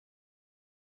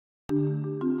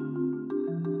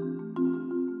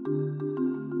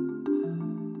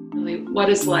What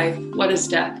is life? What is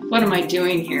death? What am I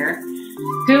doing here?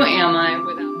 Who am I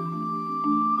without?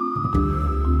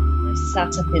 I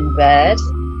sat up in bed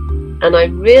and I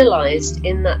realized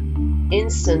in that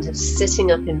instant of sitting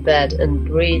up in bed and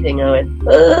breathing, I went,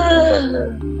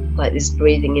 "Ugh," like this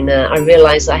breathing in air. I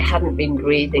realized I hadn't been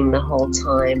breathing the whole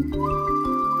time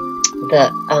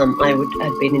that I would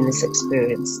have been in this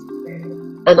experience.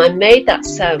 And I made that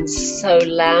sound so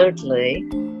loudly,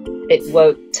 it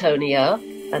woke Tony up,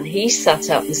 and he sat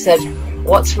up and said,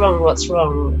 "What's wrong? What's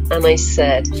wrong?" And I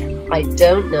said, "I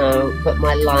don't know, but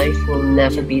my life will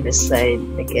never be the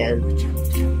same again."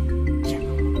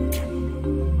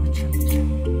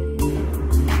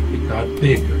 It got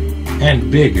bigger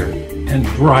and bigger and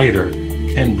brighter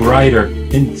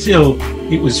until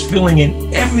it was filling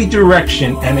in every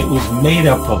direction, and it was made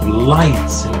up of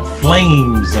lights and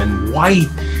flames and white,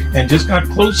 and just got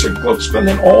closer and closer, and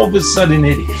then all of a sudden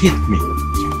it hit me.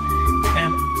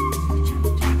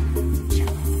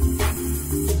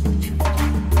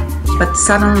 But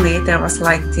suddenly there was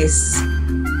like this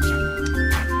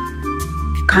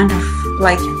kind of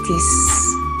like this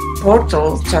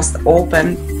portal just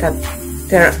opened, that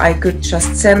there I could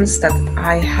just sense that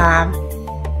I have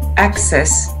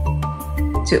access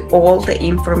to all the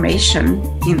information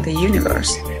in the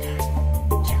universe.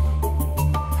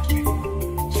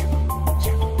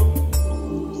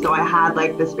 So I had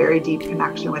like this very deep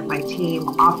connection with my team,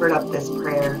 offered up this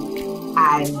prayer,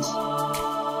 and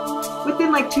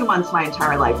within like 2 months, my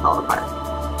entire life fell apart.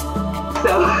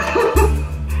 So,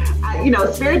 you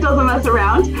know, spirit doesn't mess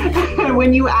around. And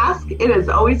when you ask, it is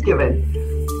always given.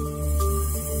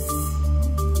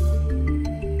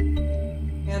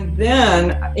 And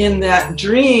then in that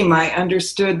dream, I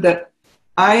understood that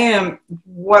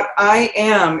what I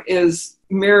am is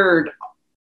mirrored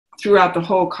throughout the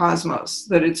whole cosmos,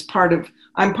 that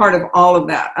I'm part of all of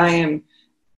that. I am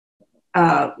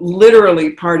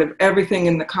literally part of everything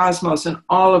in the cosmos, and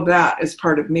all of that is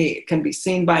part of me. It can be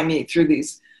seen by me through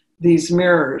these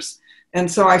mirrors. And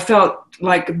so I felt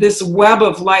like this web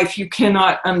of life, you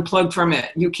cannot unplug from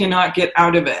it. You cannot get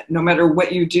out of it. No matter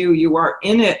what you do, you are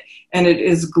in it, and it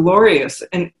is glorious.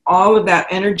 And all of that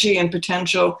energy and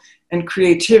potential and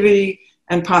creativity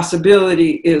and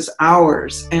possibility is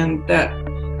ours. And that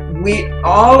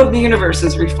all of the universe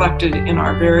is reflected in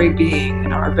our very being,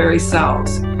 in our very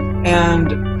selves.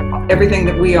 And everything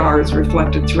that we are is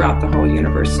reflected throughout the whole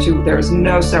universe too. There is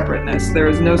no separateness. There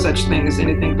is no such thing as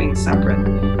anything being separate.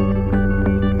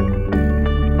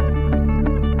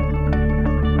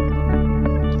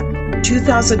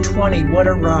 2020, what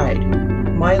a ride.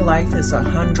 My life is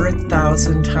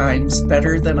 100,000 times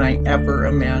better than I ever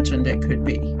imagined it could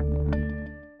be.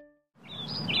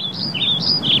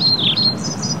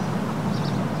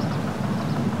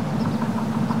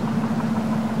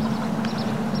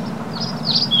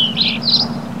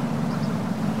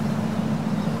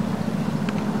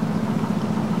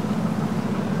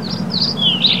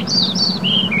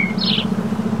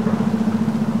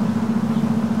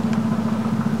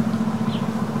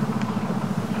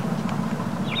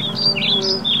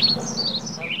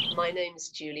 My name is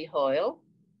Julie Hoyle.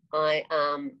 I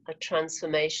am a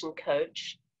transformation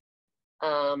coach,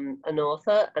 an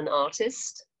author, an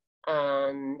artist,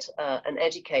 and an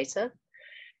educator.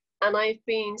 And I've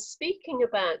been speaking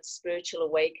about spiritual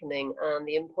awakening and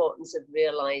the importance of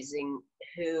realizing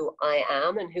who I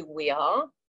am and who we are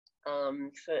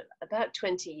for about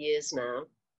 20 years now.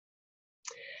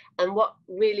 And what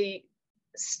really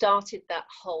started that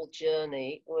whole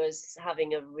journey was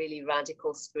having a really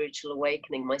radical spiritual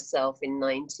awakening myself in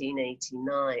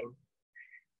 1989.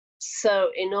 So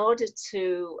in order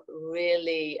to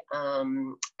really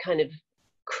kind of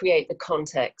create the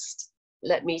context,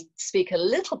 let me speak a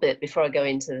little bit before I go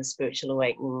into the spiritual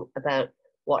awakening about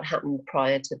what happened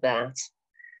prior to that.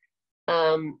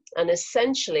 And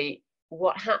essentially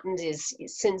what happened is,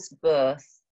 since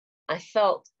birth, I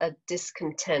felt a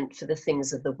discontent for the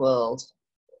things of the world.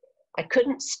 I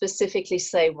couldn't specifically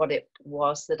say what it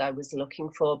was that I was looking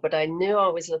for, but I knew I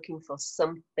was looking for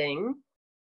something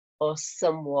or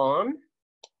someone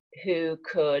who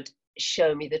could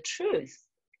show me the truth.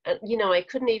 And, you know, I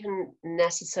couldn't even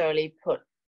necessarily put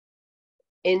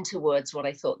into words what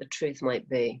I thought the truth might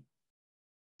be.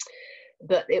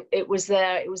 But it was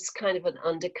there. It was kind of an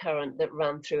undercurrent that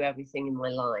ran through everything in my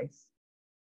life.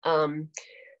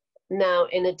 Now,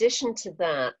 in addition to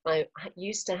that, I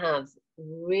used to have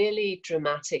really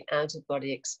dramatic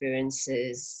out-of-body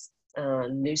experiences,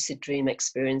 lucid dream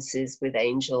experiences with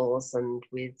angels and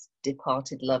with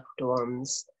departed loved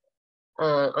ones.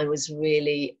 I was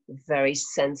really very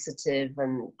sensitive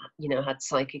and, you know, had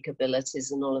psychic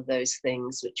abilities and all of those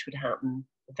things which would happen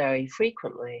very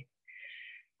frequently.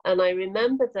 And I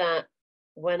remember that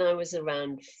when I was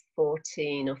around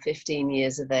 14 or 15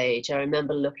 years of age, I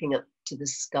remember looking up to the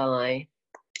sky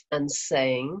and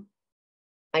saying,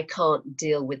 I can't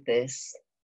deal with this.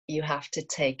 You have to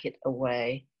take it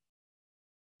away.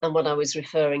 And what I was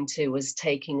referring to was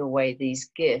taking away these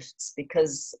gifts,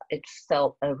 because it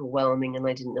felt overwhelming and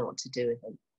I didn't know what to do with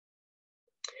them.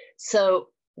 So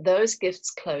those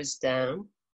gifts closed down.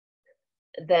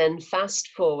 Then fast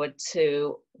forward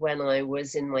to when I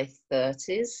was in my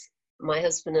 30s, my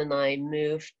husband and I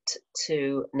moved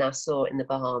to Nassau in the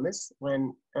Bahamas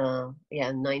when,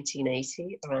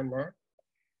 1980, around there.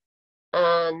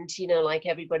 And, you know, like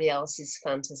everybody else's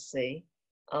fantasy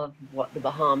of what the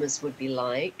Bahamas would be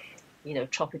like, you know,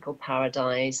 tropical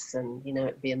paradise, and, you know,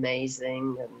 it'd be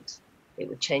amazing and it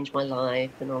would change my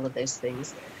life and all of those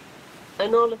things.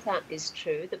 And all of that is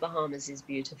true. The Bahamas is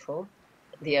beautiful.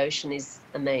 The ocean is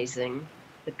amazing.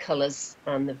 The colors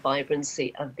and the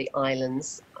vibrancy of the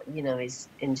islands, you know, is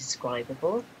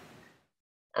indescribable.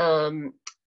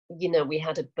 You know, we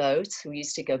had a boat. We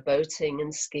used to go boating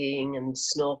and skiing and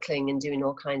snorkeling and doing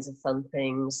all kinds of fun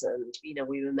things. And, you know,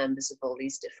 we were members of all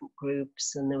these different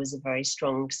groups, and there was a very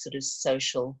strong sort of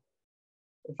social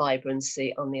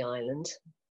vibrancy on the island.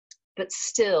 But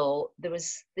still, there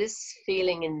was this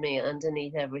feeling in me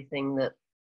underneath everything that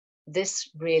this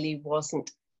really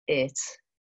wasn't it.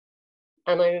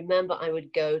 And I remember I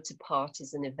would go to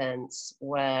parties and events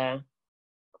where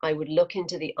I would look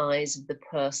into the eyes of the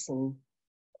person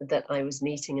that I was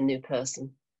meeting, a new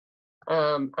person,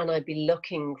 and I'd be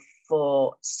looking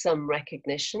for some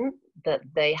recognition that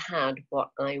they had what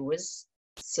I was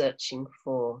searching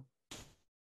for.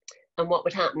 And what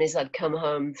would happen is I'd come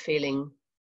home feeling,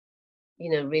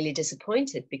 you know, really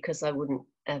disappointed, because I wouldn't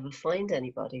ever find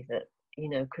anybody that, you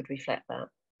know, could reflect that.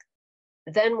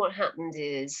 Then what happened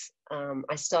is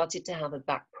I started to have a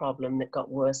back problem that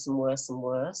got worse and worse and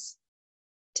worse,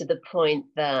 to the point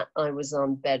that I was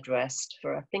on bed rest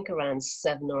for, I think, around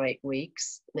 7 or 8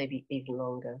 weeks, maybe even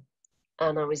longer.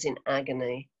 And I was in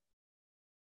agony.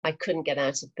 I couldn't get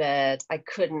out of bed. I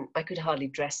could hardly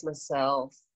dress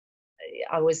myself.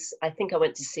 I think I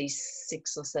went to see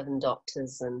 6 or 7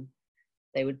 doctors, and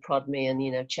they would prod me and,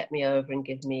 you know, check me over and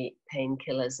give me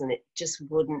painkillers, and it just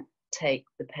wouldn't take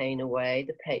the pain away.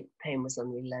 The pain was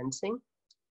unrelenting.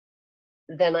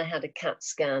 Then I had a CAT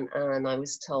scan, and I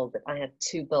was told that I had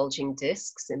 2 bulging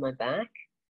discs in my back.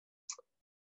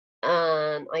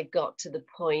 And I got to the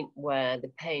point where the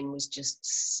pain was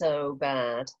just so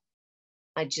bad.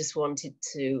 I just wanted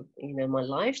to, you know, my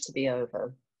life to be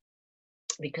over,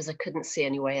 because I couldn't see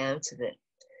any way out of it.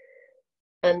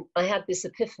 And I had this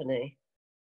epiphany.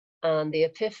 And the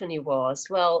epiphany was,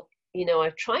 well, you know,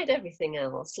 I've tried everything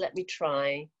else. Let me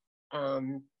try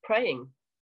praying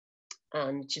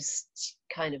and just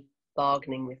kind of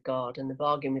bargaining with God. And the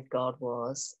bargain with God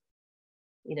was,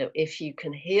 you know, if you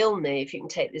can heal me, if you can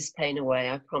take this pain away,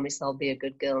 I promise I'll be a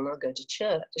good girl and I'll go to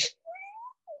church.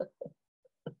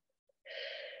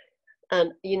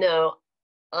 And, you know,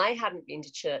 I hadn't been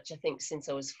to church, I think, since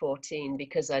I was 14,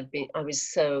 because I was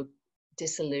so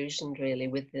disillusioned really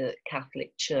with the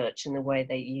Catholic Church and the way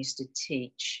they used to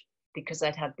teach, because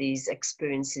I'd had these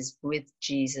experiences with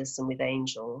Jesus and with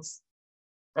angels,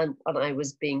 and what I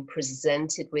was being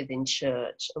presented with in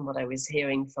church and what I was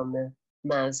hearing from the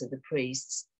mouths of the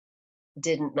priests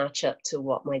didn't match up to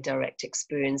what my direct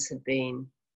experience had been.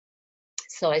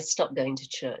 So I stopped going to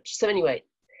church. So anyway,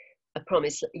 I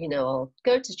promised, you know, I'll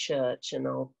go to church and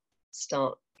I'll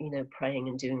start, you know, praying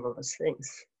and doing all those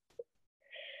things.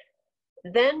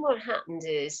 Then what happened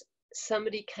is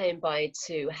somebody came by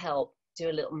to help do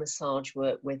a little massage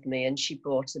work with me, and she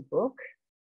bought a book,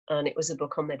 and it was a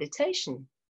book on meditation.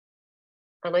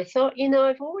 And I thought, you know,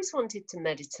 I've always wanted to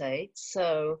meditate,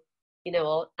 so, you know,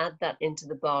 I'll add that into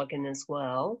the bargain as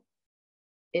well.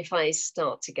 If I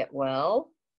start to get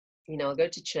well, you know, I'll go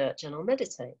to church and I'll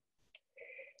meditate.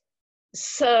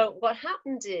 So what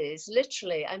happened is,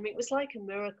 literally, I mean, it was like a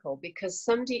miracle, because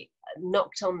somebody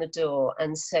knocked on the door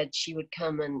and said she would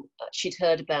come, and she'd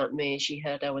heard about me. She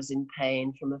heard I was in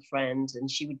pain from a friend,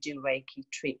 and she would do Reiki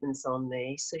treatments on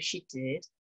me. So she did.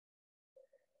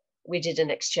 We did an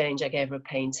exchange. I gave her a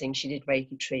painting. She did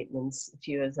Reiki treatments, a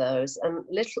few of those. And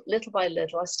little by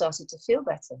little, I started to feel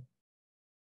better.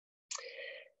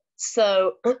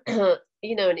 So,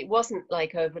 you know, and it wasn't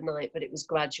like overnight, but it was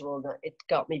gradual. That it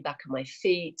got me back on my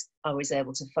feet. I was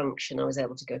able to function. I was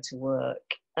able to go to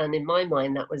work. And in my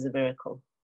mind, that was a miracle.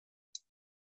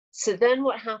 So then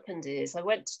what happened is I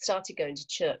started going to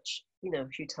church, you know, a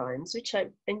few times, which I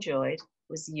enjoyed. It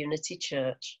was Unity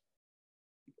Church,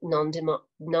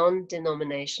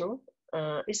 non-denominational.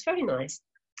 It's very nice.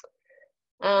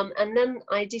 And then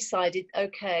I decided,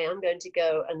 okay, I'm going to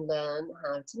go and learn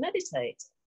how to meditate.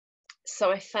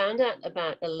 So I found out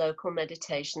about a local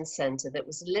meditation center that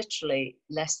was literally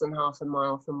less than half a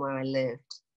mile from where I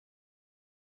lived.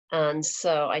 And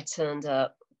so I turned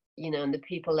up, and the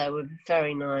people there were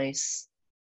very nice.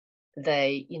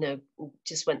 They,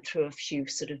 just went through a few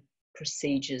sort of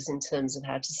procedures in terms of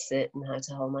how to sit and how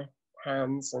to hold my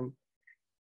hands. And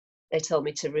they told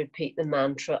me to repeat the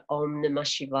mantra Om Namah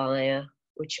Shivaya,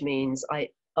 which means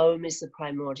Om is the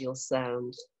primordial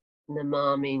sound.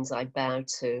 Namah means I bow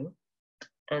to.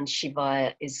 And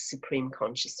Shivaya is supreme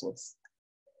consciousness.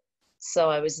 So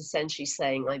I was essentially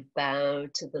saying, I bow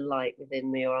to the light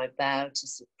within me, or I bow to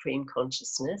supreme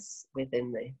consciousness within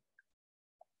me.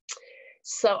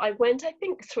 So I went, I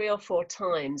think, 3 or 4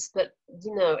 times, but,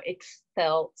 it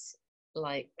felt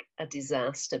like a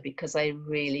disaster because I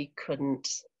really couldn't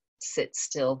sit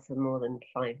still for more than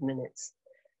 5 minutes.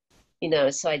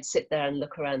 So I'd sit there and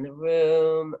look around the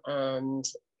room, and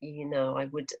I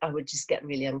would just get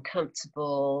really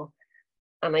uncomfortable,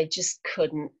 and I just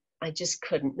couldn't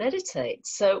meditate.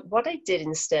 So what I did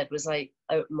instead was I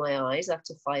opened my eyes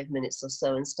after 5 minutes or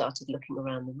so and started looking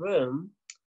around the room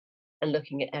and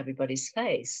looking at everybody's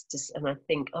face. And I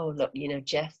think, oh, look,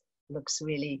 Jeff looks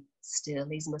really still.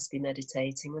 He must be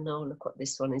meditating. And oh, look what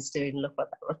this one is doing. Look what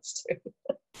that one's doing.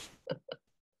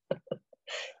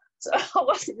 So I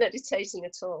wasn't meditating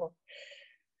at all.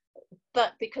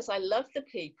 But because I love the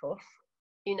people,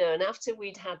 and after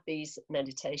we'd had these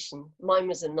meditation, mine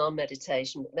was a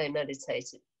non-meditation, but they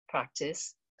meditated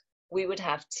practice, we would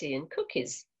have tea and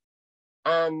cookies.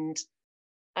 And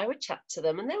I would chat to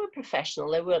them, and they were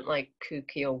professional. They weren't like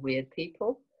kooky or weird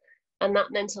people. And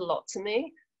that meant a lot to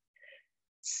me.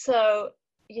 So,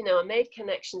 I made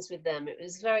connections with them. It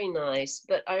was very nice.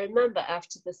 But I remember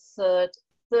after the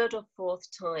third or fourth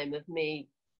time of me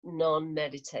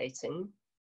non-meditating,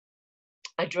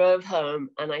 I drove home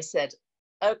and I said,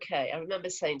 okay, I remember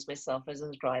saying to myself as I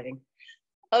was driving,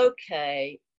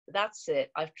 okay, that's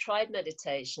it. I've tried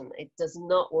meditation. It does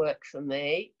not work for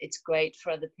me. It's great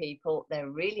for other people. They're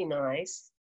really nice,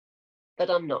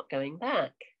 but I'm not going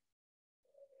back.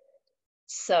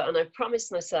 So, and I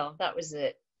promised myself that was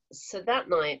it. So that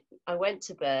night I went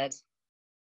to bed,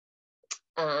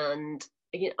 and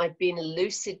I've been a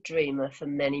lucid dreamer for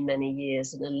many, many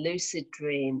years. And a lucid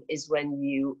dream is when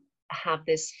you have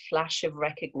this flash of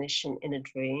recognition in a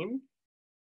dream,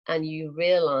 and you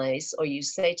realize, or you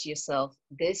say to yourself,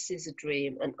 this is a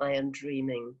dream and I am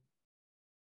dreaming.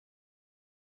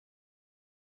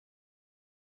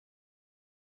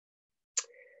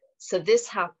 So this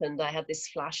happened. I had this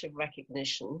flash of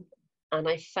recognition, and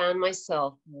I found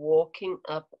myself walking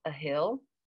up a hill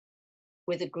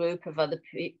with a group of other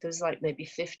people. There was like maybe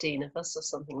 15 of us or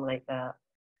something like that.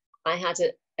 I had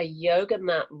a yoga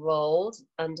mat rolled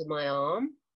under my arm,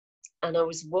 and I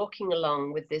was walking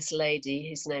along with this lady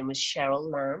whose name was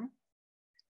Cheryl Lamb,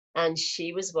 and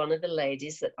she was one of the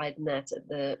ladies that I'd met at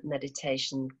the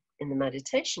meditation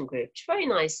group. She's a very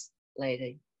nice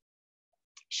lady.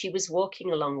 She was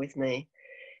walking along with me.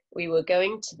 We were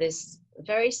going to this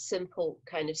very simple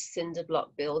kind of cinder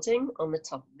block building on the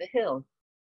top of the hill.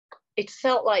 It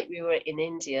felt like we were in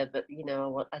India, but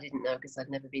I didn't know because I'd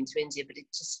never been to India, but it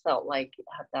just felt like it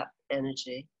had that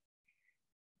energy.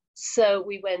 So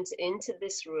we went into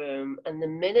this room, and the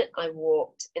minute I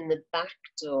walked in the back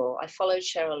door, I followed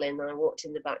Cheryl in, and I walked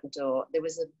in the back door. There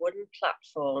was a wooden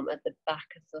platform at the back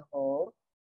of the hall,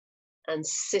 and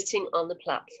sitting on the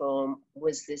platform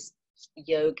was this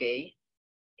yogi.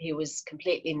 He was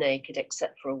completely naked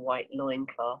except for a white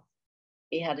loincloth.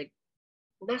 He had a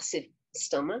massive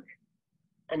stomach,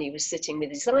 and he was sitting with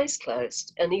his eyes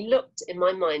closed. And he looked, in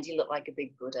my mind, he looked like a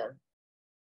big Buddha.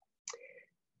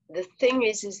 The thing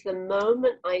is the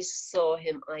moment I saw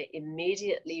him, I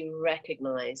immediately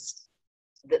recognized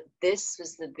that this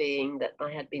was the being that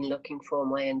I had been looking for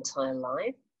my entire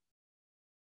life.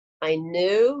 I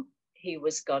knew he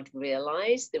was God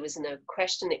realized. There was no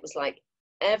question. It was like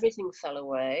everything fell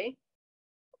away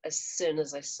as soon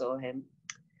as I saw him.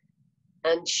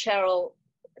 And Cheryl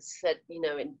said,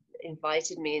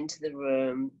 invited me into the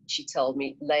room. She told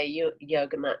me, lay your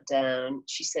yoga mat down.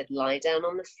 She said, lie down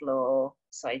on the floor.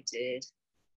 So I did.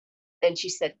 Then she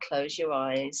said, close your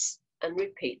eyes and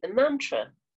repeat the mantra,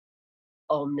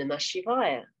 Om Namah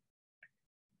Shivaya.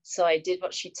 So I did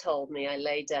what she told me. I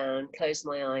lay down, closed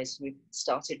my eyes, we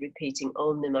started repeating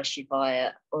Om Namah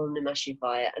Shivaya, Om Namah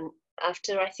Shivaya. And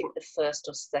after I think the first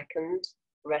or second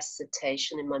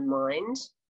recitation in my mind,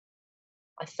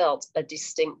 I felt a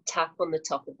distinct tap on the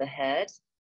top of the head.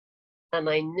 And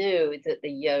I knew that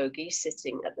the yogi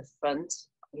sitting at the front,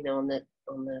 you know, on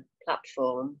the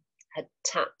platform, had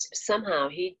tapped, somehow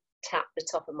he tapped the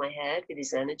top of my head with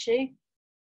his energy.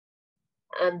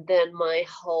 And then my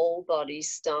whole body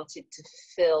started to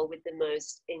fill with the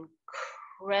most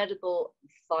incredible,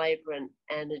 vibrant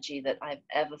energy that I've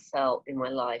ever felt in my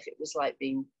life. It was like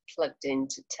being plugged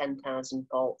into 10,000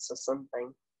 volts or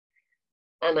something.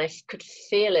 And I could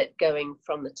feel it going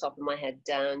from the top of my head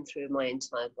down through my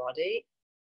entire body.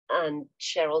 And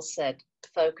Cheryl said,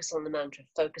 focus on the mantra,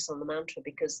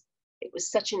 because it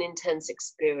was such an intense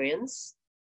experience.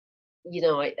 You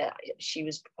know, she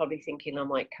was probably thinking I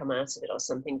might come out of it or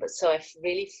something. But so I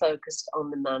really focused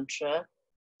on the mantra,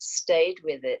 stayed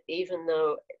with it, even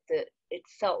though it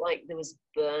felt like there was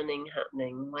burning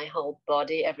happening. My whole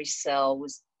body, every cell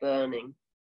was burning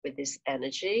with this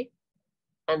energy.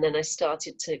 And then I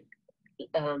started to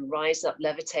rise up,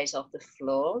 levitate off the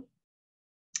floor.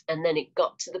 And then it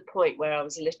got to the point where I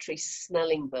was literally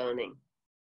smelling burning.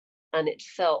 And it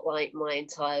felt like my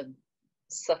entire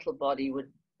subtle body would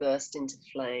burst into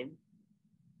flame.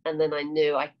 And then I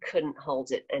knew I couldn't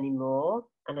hold it anymore.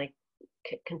 And I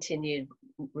continued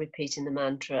repeating the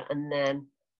mantra. And then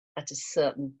at a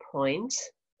certain point,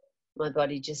 my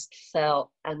body just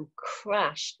fell and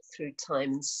crashed through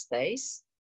time and space.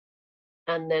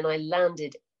 And then I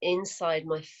landed inside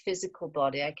my physical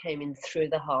body. I came in through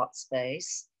the heart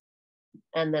space.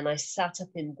 And then I sat up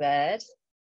in bed.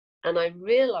 And I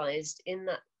realized in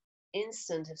that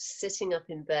instant of sitting up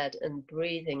in bed and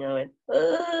breathing, I went,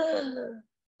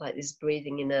 like this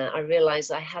breathing in air. I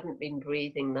realized I hadn't been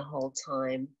breathing the whole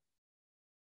time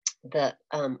that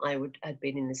had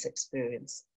been in this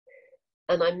experience.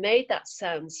 And I made that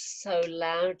sound so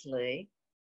loudly,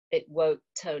 it woke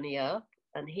Tony up.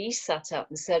 And he sat up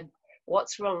and said,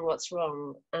 what's wrong? What's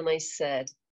wrong? And I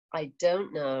said, I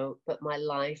don't know, but my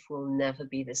life will never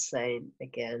be the same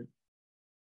again.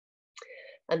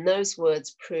 And those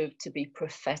words proved to be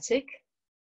prophetic.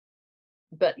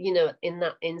 But, you know, in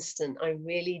that instant, I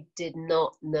really did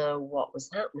not know what was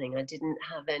happening. I didn't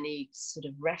have any sort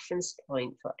of reference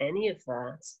point for any of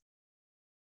that.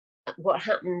 What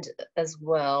happened as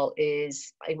well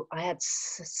is I had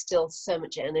still so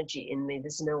much energy in me.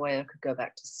 There's no way I could go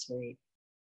back to sleep.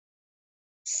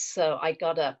 So I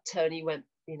got up. Tony went,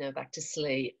 you know, back to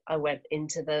sleep. I went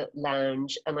into the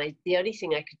lounge, and the only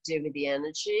thing I could do with the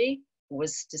energy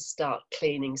was to start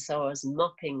cleaning. So I was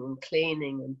mopping and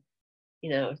cleaning and, you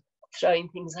know, throwing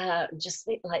things out, and just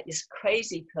like this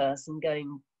crazy person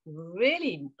going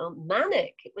really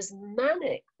manic. It was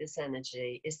manic. This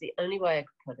energy is the only way I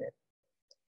could put it.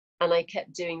 And I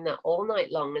kept doing that all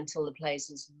night long until the place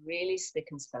was really spick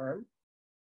and span.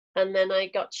 And then I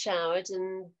got showered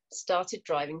and started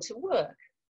driving to work.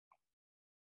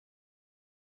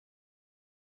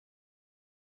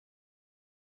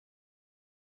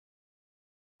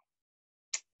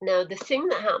 Now, the thing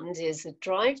that happened is the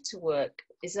drive to work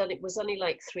was only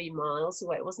like 3 miles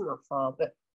away. It wasn't that far,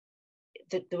 but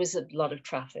there was a lot of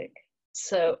traffic.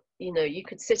 So, you know, you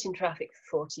could sit in traffic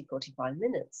for 40, 45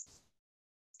 minutes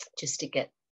just to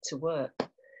get to work.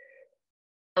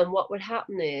 And what would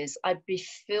happen is I'd be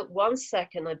filled, 1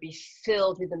 second, I'd be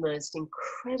filled with the most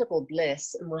incredible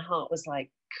bliss. And my heart was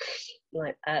like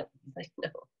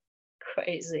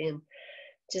crazy and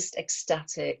just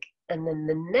ecstatic. And then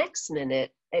the next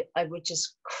minute, I would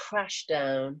just crash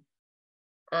down.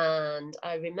 And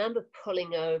I remember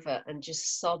pulling over and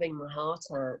just sobbing my heart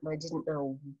out. And I didn't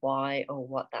know why or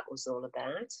what that was all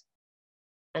about.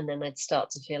 And then I'd start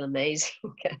to feel amazing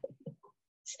again.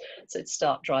 So I'd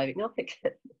start driving up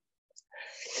again.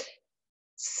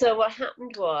 So what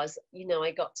happened was, you know,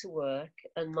 I got to work,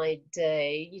 and my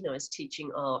day, you know, I was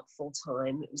teaching art full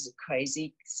time. It was a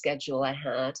crazy schedule I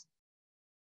had.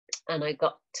 And I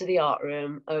got to the art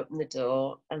room, opened the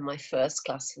door, and my first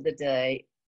class for the day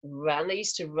ran. They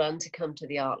used to run to come to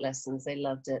the art lessons. They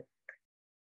loved it.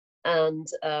 And,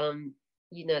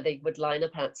 you know, they would line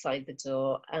up outside the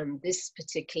door. And this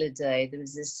particular day, there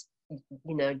was this,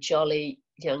 you know, jolly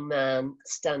young man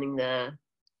standing there.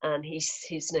 And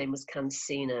his name was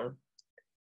Cancino.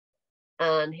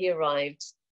 And he arrived,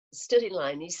 stood in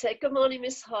line. He said, "Good morning,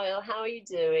 Miss Hoyle. How are you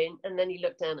doing?" And then he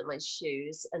looked down at my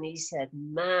shoes and he said,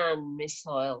 "Man, Miss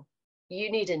Hoyle,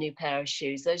 you need a new pair of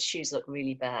shoes. Those shoes look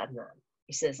really bad, man."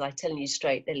 He says, "I'm telling you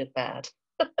straight, they look bad."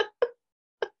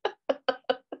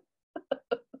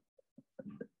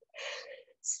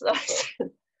 So I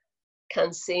said,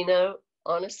 "Cancino,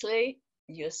 honestly,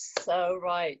 you're so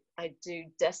right. I do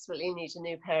desperately need a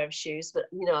new pair of shoes, but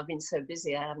you know, I've been so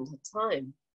busy, I haven't had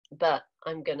time. But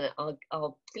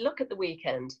I'll look at the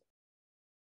weekend."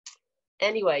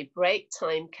 Anyway, break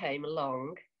time came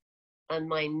along, and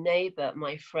my neighbor,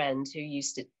 my friend, who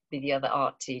used to be the other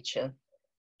art teacher,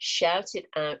 shouted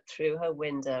out through her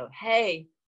window, hey,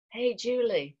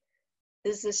 Julie,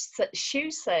 there's a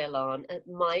shoe sale on at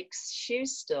Mike's shoe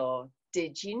store.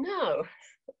 Did you know?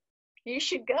 You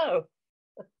should go.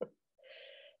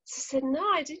 So I said, no,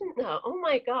 I didn't know. Oh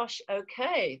my gosh,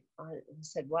 okay. I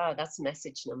said, wow, that's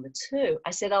message number 2. I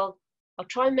said, I'll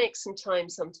try and make some time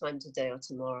sometime today or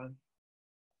tomorrow.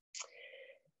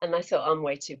 And I thought, I'm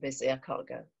way too busy, I can't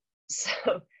go.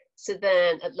 So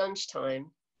then at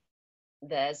lunchtime,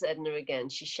 there's Edna again.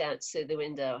 She shouts through the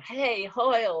window, hey,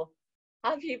 Hoyle,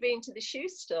 have you been to the shoe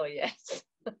store yet?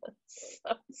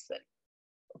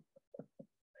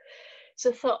 So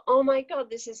I thought, oh my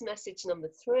God, this is message number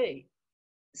 3.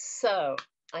 So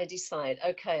I decide,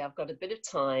 okay, I've got a bit of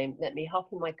time. Let me hop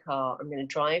in my car. I'm going to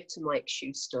drive to Mike's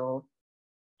shoe store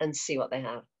and see what they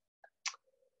have.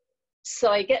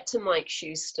 So I get to Mike's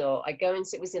shoe store. I go and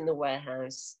it was in the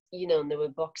warehouse, you know, and there were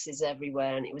boxes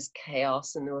everywhere and it was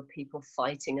chaos and there were people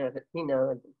fighting over, you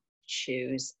know,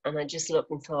 shoes. And I just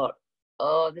looked and thought,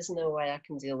 oh, there's no way I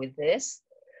can deal with this.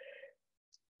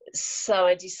 So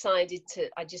I decided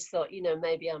I just thought, you know,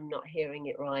 maybe I'm not hearing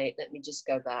it right. Let me just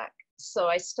go back. So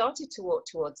I started to walk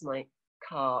towards my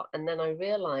car and then I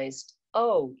realized,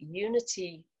 oh,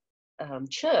 Unity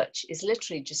Church is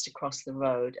literally just across the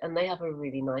road and they have a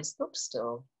really nice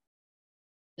bookstore.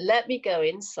 Let me go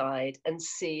inside and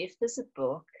see if there's a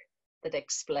book that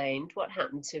explained what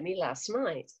happened to me last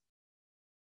night.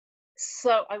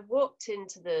 So I walked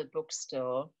into the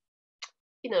bookstore,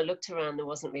 you know, looked around, there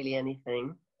wasn't really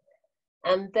anything.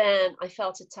 And then I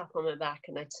felt a tap on my back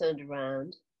and I turned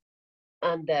around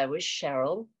and there was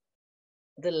Cheryl,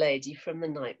 the lady from the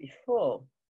night before.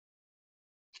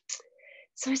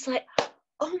 So it's like,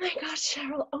 oh my God,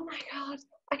 Cheryl, oh my God,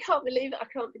 I can't believe it, I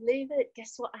can't believe it.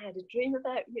 Guess what? I had a dream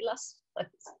about you last night.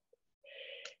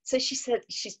 So she said,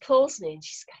 she pulls me and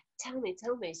she's like,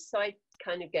 tell me. So I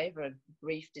kind of gave her a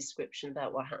brief description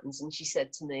about what happens. And she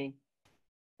said to me,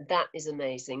 that is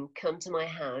amazing. Come to my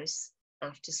house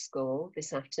after school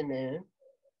this afternoon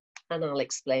and I'll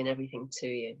explain everything to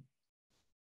you.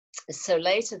 So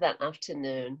later that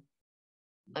afternoon,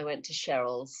 I went to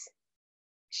Cheryl's.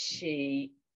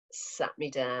 She sat me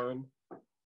down.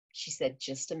 She said,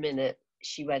 just a minute.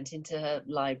 She went into her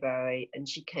library and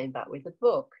she came back with a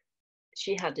book.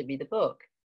 She had to be the book.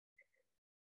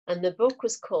 And the book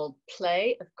was called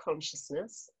Play of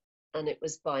Consciousness, and it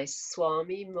was by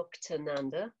Swami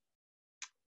Muktananda.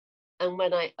 And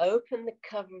when I opened the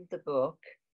cover of the book,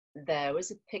 there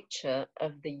was a picture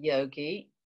of the yogi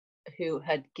who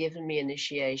had given me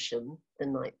initiation the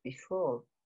night before.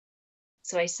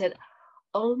 So I said,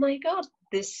 oh my God,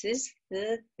 this is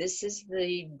the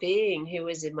being who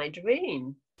was in my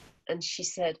dream. And she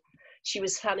said, she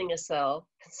was fanning herself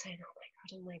and saying,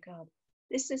 oh my God,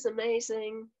 this is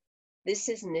amazing. This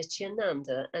is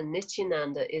Nityananda, and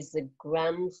Nityananda is the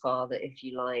grandfather, if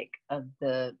you like, of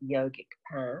the yogic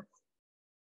path.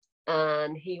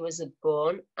 And he was a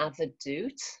born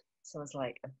avadut. So I was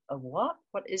like, a what?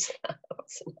 What is that?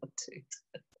 What's an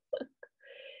avadut?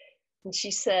 And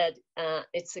she said,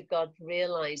 it's a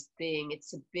God-realized being.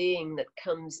 It's a being that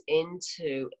comes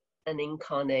into an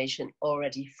incarnation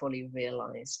already fully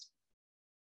realized.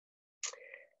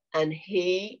 And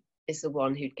he is the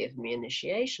one who'd given me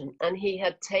initiation. And he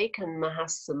had taken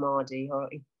Mahasamadhi, or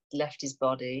he left his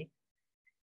body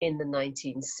in the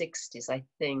 1960s, I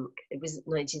think. It was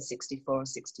 1964 or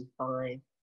 65.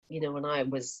 You know, when I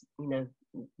was, you know,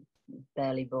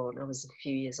 barely born, I was a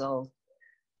few years old.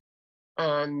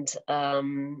 And,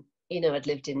 you know, I'd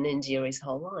lived in India his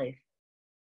whole life.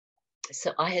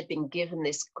 So I had been given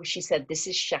this, she said, this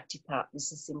is Shaktipat,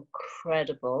 this is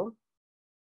incredible.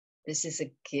 This is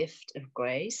a gift of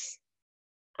grace.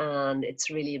 And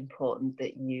it's really important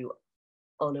that you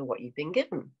honor what you've been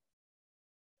given.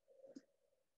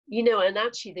 You know, and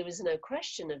actually there was no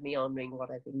question of me honoring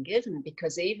what I've been given,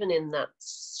 because even in that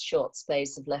short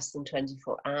space of less than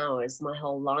 24 hours, my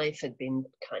whole life had been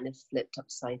kind of flipped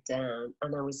upside down.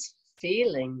 And I was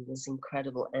feeling this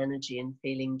incredible energy and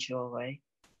feeling joy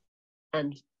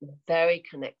and very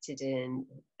connected in,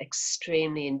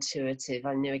 extremely intuitive.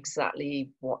 I knew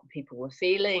exactly what people were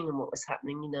feeling and what was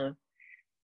happening, you know.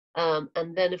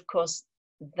 And then, of course,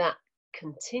 that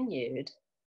continued.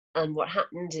 And what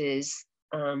happened is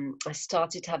I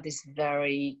started to have this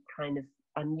very kind of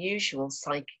unusual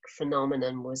psychic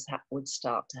phenomenon would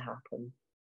start to happen.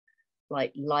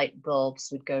 Like light bulbs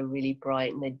would go really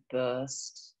bright and they'd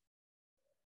burst.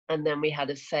 And then we had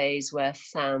a phase where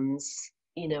fans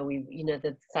you know,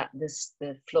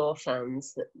 the floor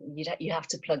fans that you have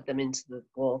to plug them into the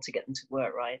wall to get them to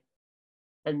work right.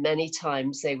 And many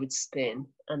times they would spin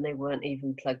and they weren't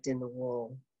even plugged in the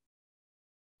wall.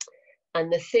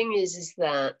 And the thing is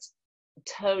that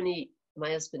Tony,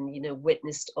 my husband, you know,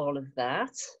 witnessed all of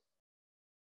that.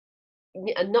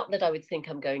 And not that I would think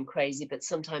I'm going crazy, but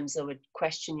sometimes I would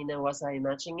question, you know, was I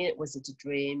imagining it? Was it a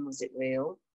dream? Was it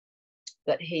real?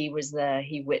 But he was there,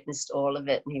 he witnessed all of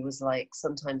it, and he was like,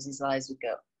 sometimes his eyes would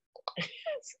go,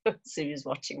 so he was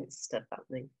watching this stuff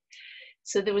happening.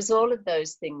 So there was all of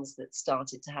those things that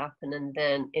started to happen. And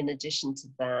then in addition to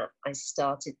that, I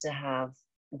started to have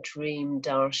dream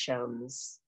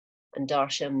darshans. And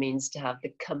darshan means to have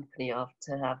the company of,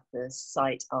 to have the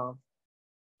sight of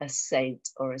a saint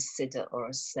or a siddha or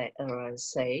a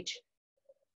sage.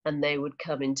 And they would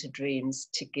come into dreams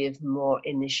to give more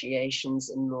initiations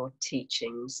and more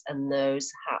teachings. And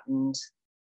those happened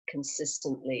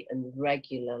consistently and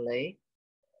regularly.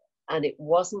 And it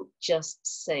wasn't just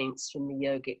saints from the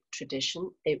yogic tradition.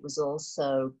 It was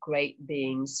also great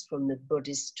beings from the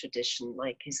Buddhist tradition,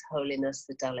 like His Holiness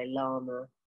the Dalai Lama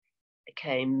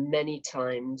came many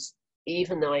times,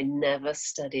 even though I never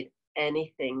studied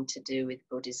anything to do with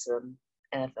Buddhism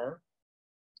ever.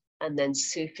 And then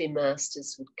Sufi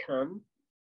masters would come.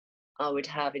 I would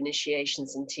have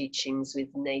initiations and teachings with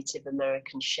Native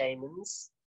American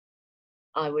shamans.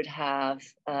 I would have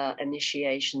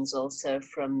initiations also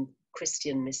from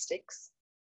Christian mystics.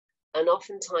 And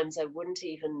oftentimes I wouldn't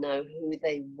even know who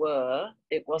they were.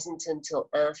 It wasn't until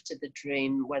after the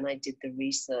dream, when I did the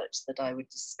research, that I would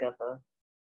discover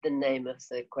the name of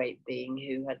the great being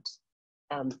who had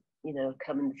you know,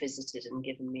 come and visited and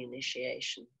given me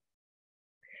initiation.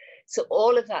 So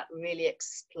all of that really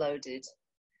exploded.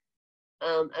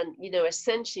 And, you know,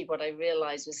 essentially what I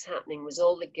realized was happening was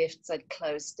all the gifts I'd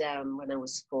closed down when I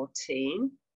was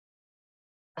 14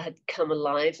 had come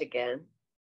alive again.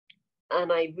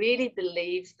 And I really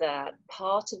believe that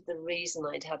part of the reason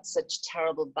I'd had such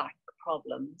terrible back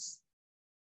problems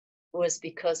was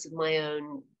because of my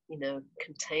own, you know,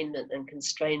 containment and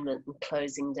constrainment and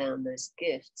closing down those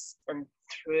gifts. And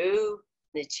through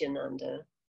Nityananda,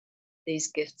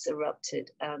 these gifts erupted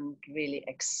and really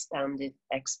expanded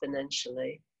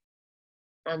exponentially.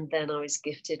 And then I was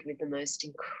gifted with the most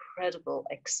incredible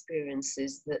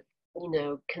experiences that, you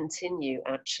know, continue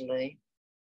actually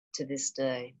to this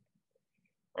day.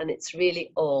 And it's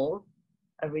really all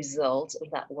a result of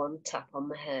that one tap on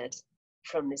the head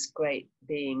from this great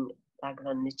being,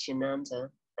 Bhagavan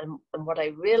Nityananda. And what I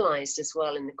realized as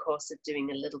well in the course of doing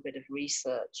a little bit of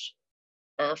research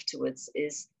afterwards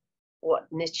is what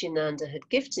Nityananda had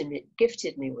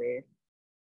gifted me with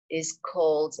is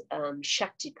called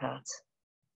Shaktipat,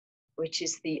 which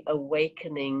is the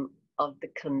awakening of the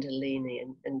Kundalini.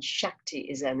 And Shakti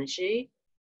is energy,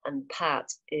 and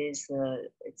Pat is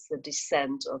it's the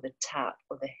descent or the tap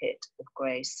or the hit of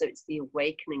grace. So it's the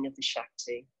awakening of the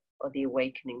Shakti or the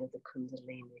awakening of the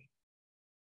Kundalini.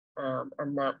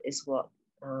 And that is what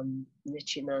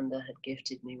Nityananda had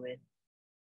gifted me with.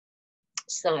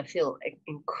 So I feel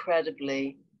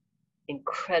incredibly,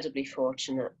 incredibly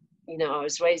fortunate. You know, I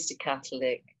was raised a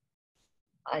Catholic.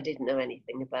 I didn't know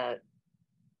anything about,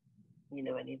 you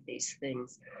know, any of these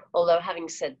things. Although having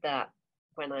said that,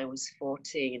 when I was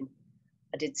 14,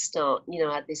 I did start, you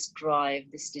know, I had this drive,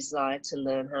 this desire to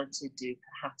learn how to do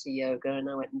Hatha yoga, and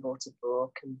I went and bought a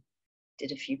book and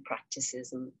did a few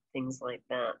practices and things like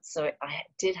that. So I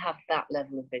did have that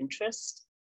level of interest,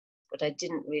 but I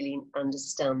didn't really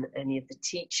understand any of the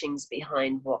teachings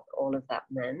behind what all of that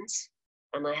meant.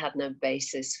 And I had no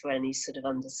basis for any sort of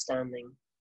understanding.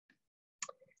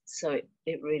 So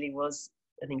it really was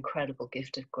an incredible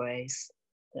gift of grace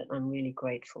that I'm really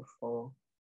grateful for.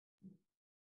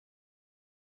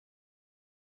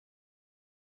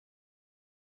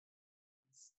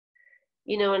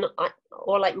 You know, and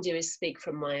all I can do is speak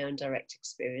from my own direct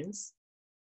experience.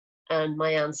 And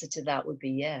my answer to that would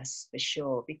be yes, for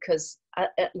sure. Because,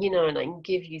 you know, and I can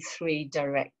give you 3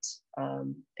 direct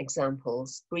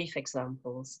examples, brief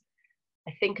examples.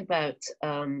 I think about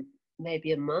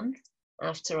maybe a month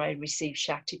after I received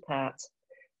Shaktipat,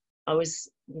 I was,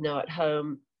 you know, at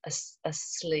home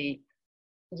asleep,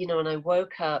 you know, and I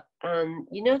woke up, and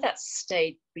you know that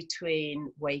state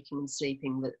between waking and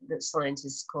sleeping that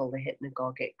scientists call the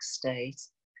hypnagogic state.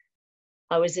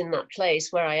 I was in that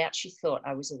place where I actually thought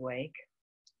I was awake,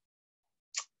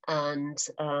 and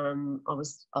I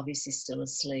was obviously still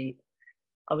asleep.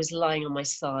 I was lying on my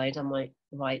side, on my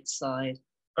right side,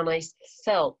 and I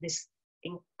felt this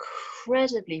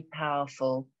incredibly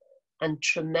powerful and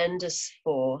tremendous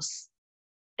force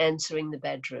entering the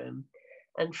bedroom.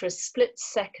 And for a split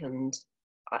second,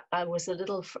 I was a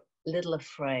little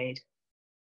afraid.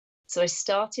 So I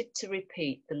started to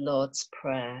repeat the Lord's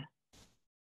Prayer.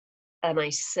 And I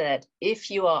said, if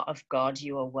you are of God,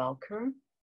 you are welcome.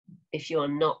 If you are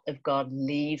not of God,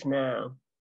 leave now.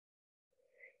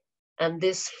 And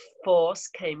this force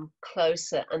came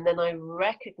closer. And then I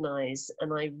recognized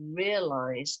and I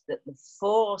realized that the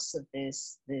force of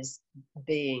this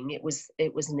being, it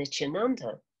was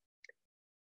Nityananda.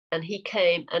 And he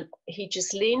came and he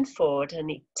just leaned forward and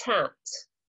he tapped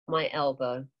my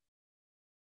elbow,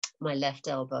 my left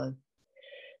elbow.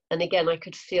 And again, I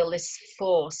could feel this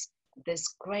force,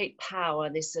 this great power,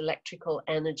 this electrical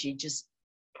energy just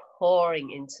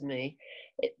pouring into me.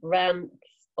 It ran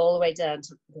all the way down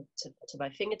to my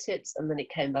fingertips, and then it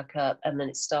came back up, and then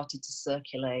it started to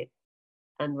circulate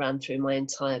and ran through my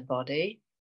entire body.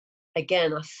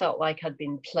 Again, I felt like I'd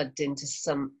been plugged into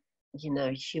some,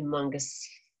 humongous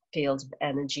field of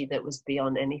energy that was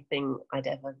beyond anything I'd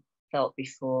ever felt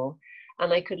before.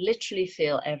 And I could literally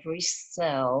feel every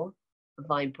cell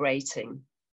vibrating,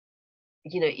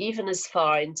 even as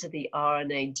far into the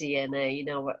RNA, DNA,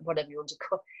 whatever you want to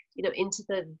call, into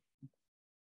the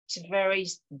very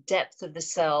depth of the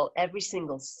cell, every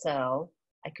single cell,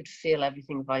 I could feel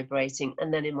everything vibrating,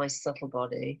 and then in my subtle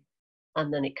body,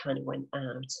 and then it kind of went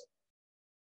out.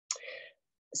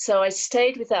 So I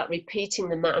stayed with that, repeating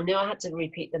the mantra. I knew I had to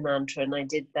repeat the mantra, and I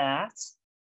did that.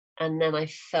 And then I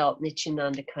felt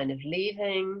Nityananda kind of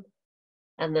leaving,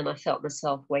 and then I felt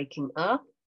myself waking up.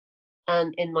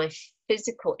 And in my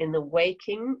in the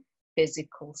waking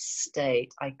physical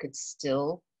state, I could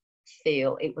still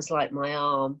feel, it was like my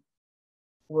arm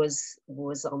was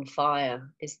on fire,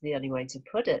 is the only way to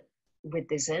put it, with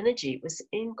this energy. It was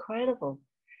incredible.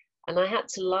 And I had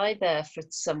to lie there for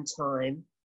some time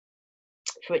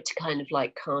for it to kind of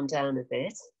like calm down a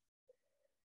bit.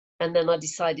 And then I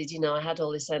decided, I had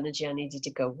all this energy, I needed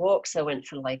to go walk. So I went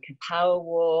for like a power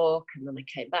walk, and then I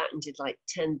came back and did like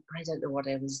 10, I don't know what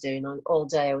I was doing. All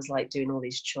day I was like doing all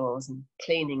these chores and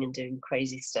cleaning and doing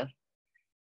crazy stuff.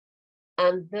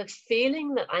 And the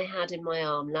feeling that I had in my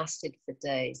arm lasted for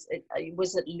days. It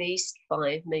was at least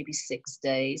 5, maybe 6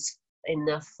 days,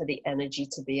 enough for the energy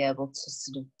to be able to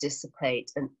sort of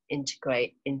dissipate and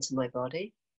integrate into my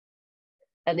body.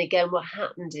 And again, what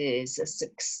happened is a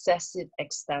successive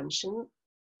expansion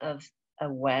of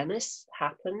awareness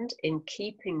happened in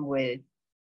keeping with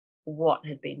what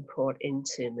had been poured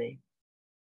into me.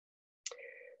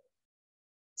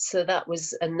 So that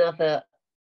was another,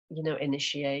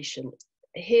 initiation.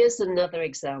 Here's another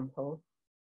example.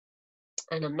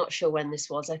 And I'm not sure when this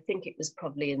was. I think it was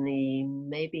probably in the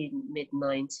maybe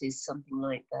mid-90s, something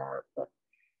like that. But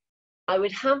I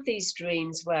would have these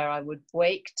dreams where I would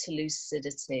wake to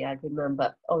lucidity. I'd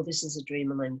remember, oh, this is a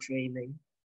dream and I'm dreaming.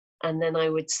 And then I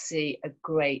would see a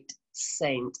great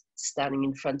saint standing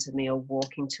in front of me or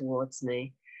walking towards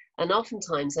me. And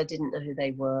oftentimes I didn't know who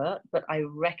they were, but I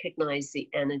recognized the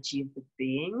energy of the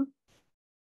being.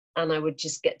 And I would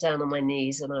just get down on my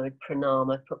knees and I would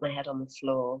pranam. I'd put my head on the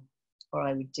floor, or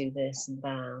I would do this and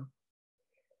bow.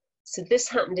 So this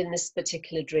happened in this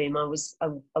particular dream. I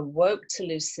awoke to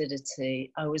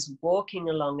lucidity. I was walking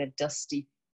along a dusty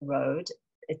road.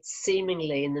 It's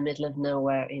seemingly in the middle of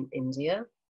nowhere in India.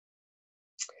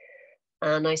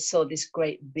 And I saw this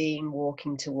great being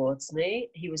walking towards me.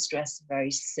 He was dressed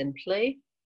very simply.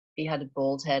 He had a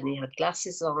bald head and he had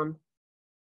glasses on.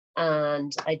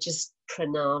 And I just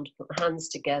pranamed, put my hands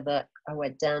together. I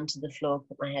went down to the floor,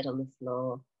 put my head on the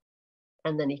floor.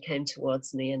 And then he came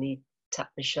towards me and he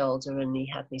tapped my shoulder and he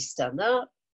had me stand up.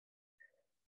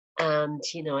 And,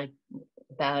 I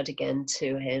bowed again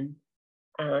to him.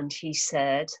 And he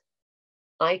said,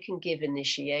 I can give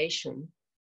initiation.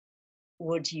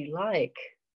 Would you like?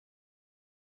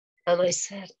 And I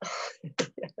said, oh,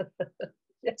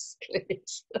 yes,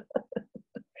 please.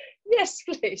 Yes,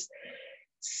 please.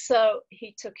 So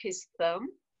he took his thumb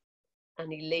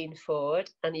and he leaned forward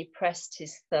and he pressed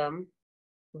his thumb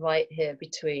right here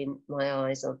between my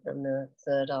eyes and the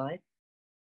third eye.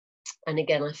 And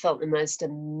again, I felt the most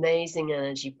amazing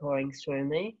energy pouring through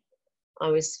me. I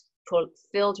was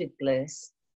filled with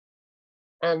bliss.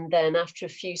 And then after a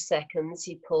few seconds,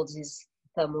 he pulled his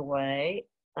thumb away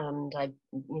and I,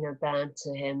 bowed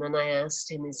to him and I asked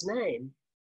him his name.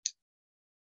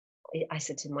 I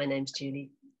said to him, my name's Julie.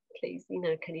 Please,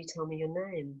 can you tell me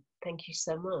your name? Thank you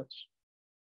so much.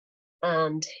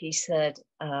 And he said,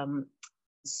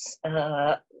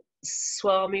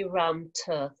 Swami Ram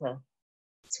Tirtha.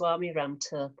 Swami Ram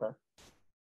Tirtha.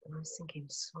 And I was thinking,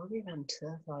 Swami Ram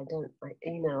Tirtha,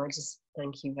 I just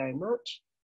thank you very much.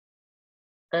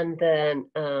 And then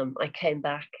I came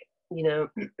back you know,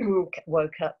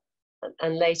 woke up,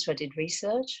 and later I did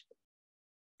research,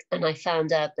 and I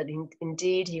found out that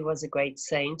indeed he was a great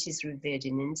saint. He's revered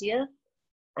in India,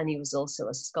 and he was also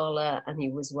a scholar, and he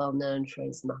was well known for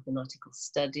his mathematical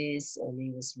studies, and he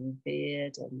was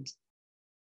revered. And,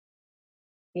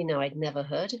 you know, I'd never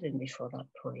heard of him before that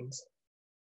point.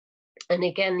 And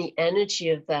again, the energy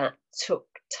of that took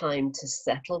time to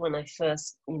settle. When I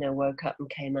first, you know, woke up and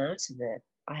came out of it,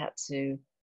 I had to,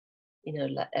 you know,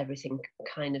 let everything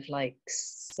kind of like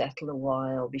settle a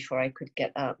while before I could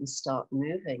get out and start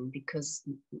moving, because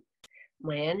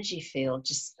my energy field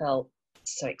just felt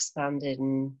so expanded,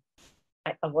 and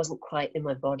I wasn't quite in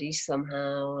my body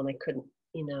somehow, and I couldn't,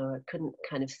 you know, I couldn't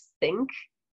kind of think.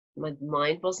 My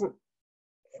mind wasn't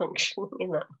functioning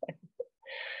in that way.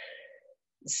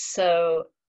 So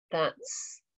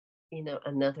that's, you know,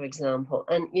 another example.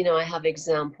 And, you know, I have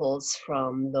examples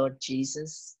from Lord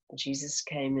Jesus. Jesus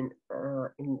came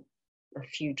in a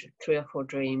few, 3 or 4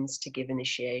 dreams to give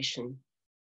initiation,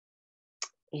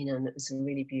 you know, and it was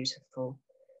really beautiful.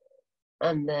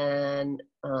 And then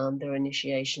there are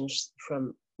initiations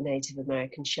from Native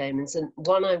American shamans. And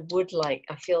one I would like,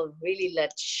 I feel really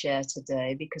led to share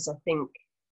today, because I think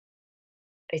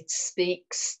it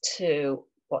speaks to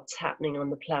what's happening on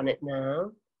the planet now.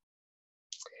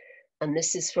 And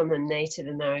this is from a Native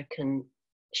American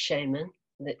shaman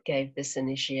that gave this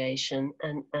initiation.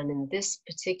 And in this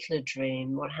particular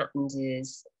dream, what happened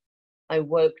is I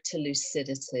woke to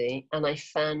lucidity, and I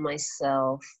found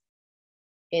myself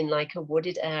in like a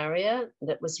wooded area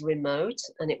that was remote,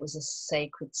 and it was a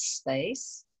sacred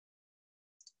space.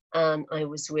 And I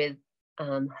was with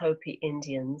Hopi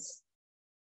Indians,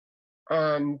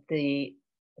 and the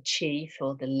chief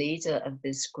or the leader of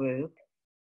this group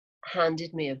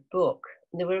handed me a book.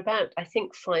 There were about, I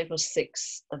think, 5 or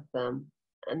 6 of them.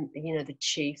 And, you know, the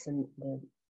chief and the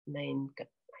main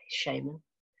shaman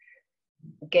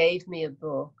gave me a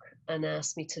book and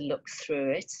asked me to look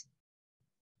through it.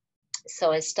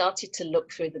 So I started to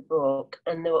look through the book,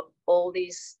 and there were all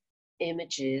these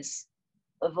images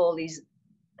of all these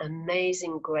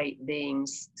amazing great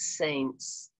beings,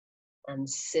 saints and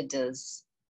siddhas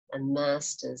and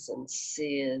masters and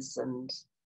seers, and,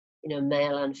 you know,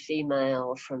 male and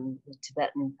female from the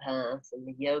Tibetan path and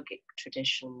the yogic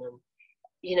tradition, and,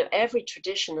 you know, every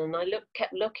tradition. And I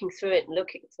kept looking through it and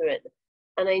looking through it,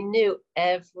 and I knew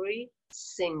every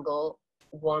single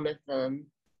one of them,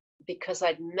 because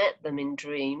I'd met them in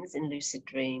dreams, in lucid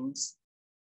dreams,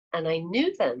 and I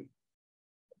knew them.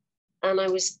 And I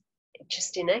was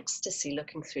just in ecstasy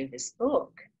looking through this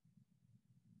book.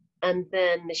 And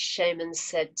then the shaman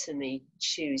said to me,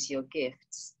 choose your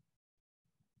gifts.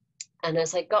 And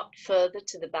as I got further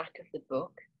to the back of the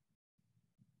book,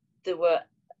 there were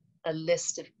a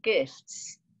list of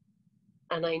gifts,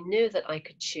 and I knew that I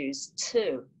could choose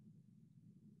 2.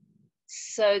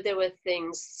 So there were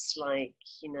things like,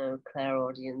 you know,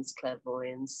 clairaudience,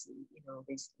 clairvoyance, and, you know,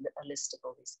 a list of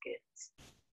all these gifts.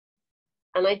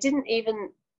 And I didn't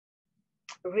even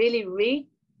really read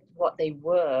what they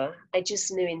were. I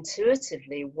just knew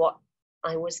intuitively what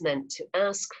I was meant to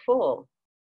ask for.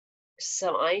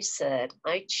 So I said,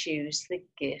 I choose the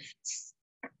gifts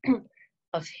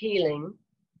of healing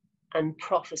and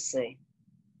prophecy.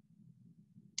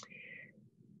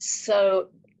 So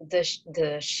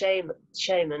the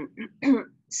shaman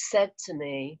said to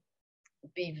me,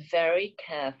 be very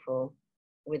careful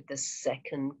with the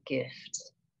second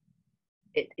gift.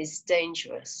 It is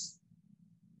dangerous.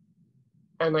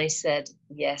 And I said,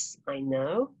 yes, I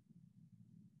know.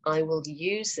 I will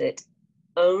use it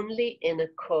only in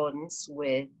accordance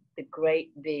with the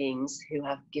great beings who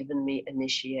have given me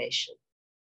initiation.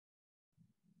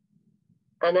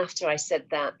 And after I said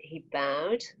that, he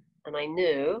bowed, and I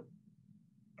knew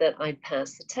that I'd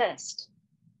passed the test.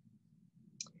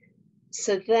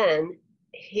 So then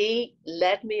he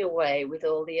led me away with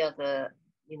all the other,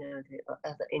 you know, the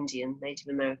other Native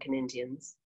American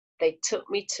Indians. They took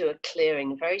me to a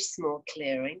clearing, a very small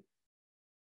clearing.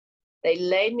 They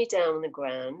laid me down on the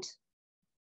ground,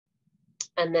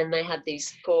 and then they had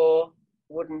these 4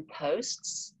 wooden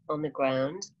posts on the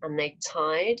ground, and they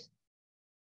tied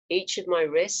each of my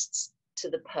wrists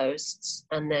to the posts,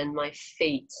 and then my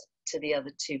feet to the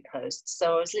other 2 posts.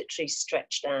 So I was literally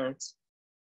stretched out.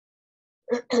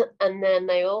 And then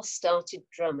they all started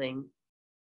drumming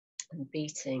and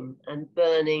beating and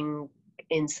burning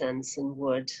incense and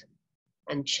wood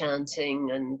and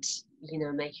chanting and, you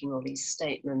know, making all these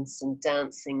statements and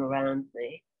dancing around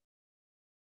me.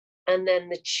 And then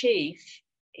the chief,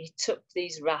 he took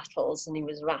these rattles and he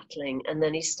was rattling, and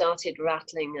then he started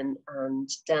rattling and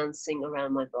dancing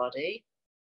around my body.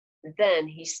 then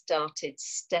he started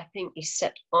he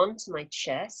stepped onto my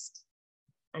chest,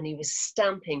 and he was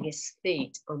stamping his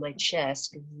feet on my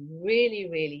chest really,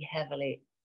 really heavily.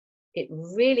 It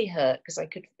really hurt because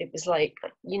it was like,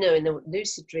 you know, in the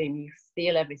lucid dream, you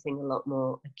feel everything a lot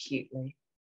more acutely.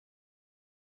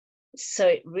 So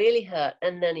it really hurt.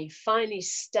 And then he finally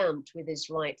stamped with his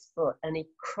right foot and he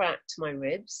cracked my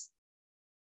ribs.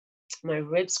 My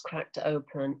ribs cracked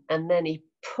open, and then he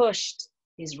pushed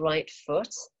his right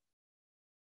foot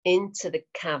into the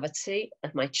cavity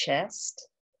of my chest.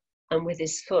 And with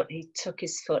his foot, he took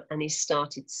his foot and he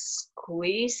started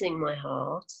squeezing my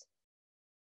heart.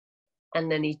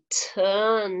 And then he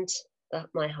turned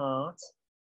my heart.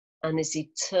 And as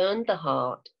he turned the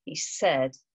heart, he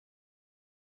said,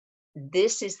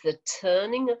 "This is the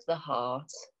turning of the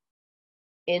heart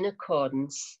in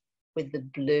accordance with the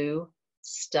Blue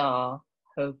Star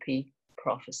Hopi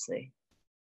prophecy."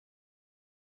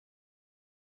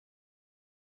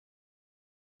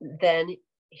 Then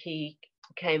he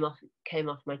came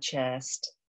off my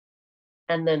chest,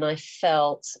 and then I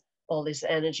felt all this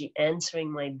energy entering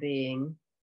my being.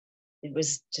 It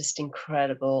was just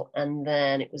incredible. And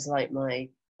then it was like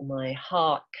my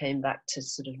heart came back to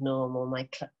sort of normal, my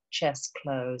chest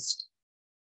closed,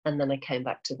 and then I came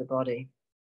back to the body,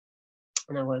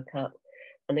 and I woke up,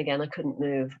 and again I couldn't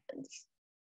move.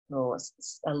 Oh,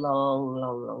 it's a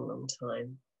long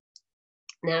time.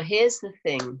 Now here's the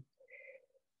thing.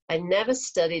 I never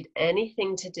studied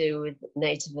anything to do with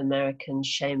Native American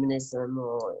shamanism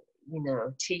or, you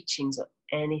know, teachings or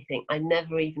anything. I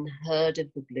never even heard of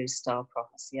the Blue Star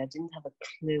prophecy. I didn't have a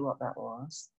clue what that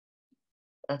was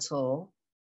at all.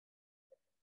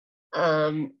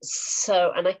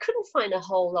 So, and I couldn't find a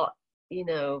whole lot, you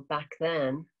know, back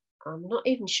then. I'm not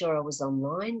even sure I was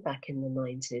online back in the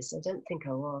 90s. I don't think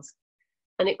I was.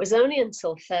 And it was only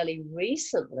until fairly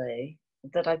recently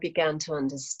that I began to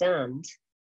understand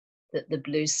that the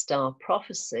Blue Star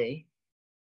prophecy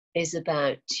is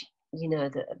about, you know,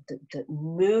 the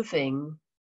moving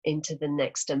into the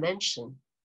next dimension.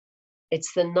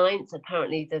 It's the ninth,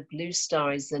 apparently the blue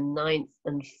star is the ninth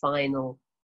and final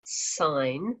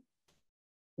sign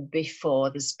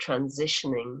before this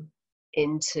transitioning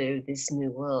into this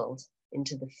new world,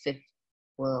 into the fifth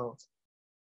world.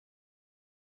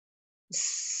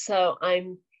 So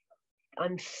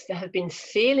have been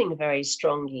feeling very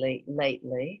strongly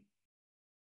lately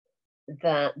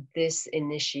that this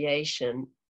initiation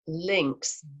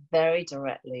links very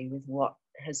directly with what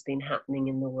has been happening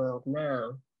in the world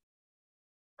now.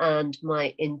 And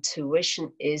my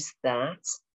intuition is that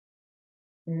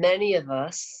many of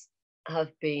us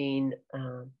have been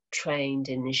trained,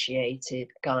 initiated,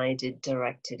 guided,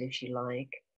 directed, if you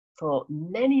like, for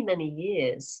many, many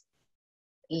years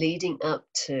leading up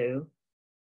to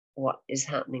what is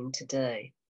happening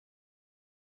today.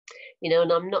 You know,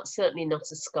 and I'm certainly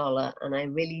not a scholar, and I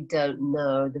really don't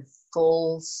know the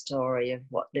full story of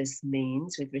what this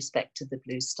means with respect to the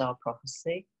Blue Star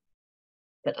prophecy,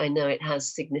 but I know it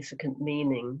has significant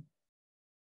meaning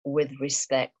with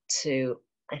respect to,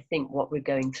 I think, what we're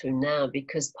going through now,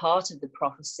 because part of the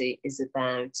prophecy is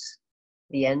about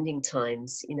the ending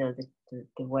times, you know,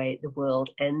 the way the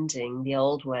world ending, the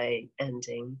old way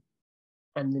ending,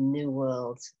 and the new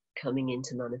world coming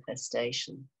into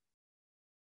manifestation.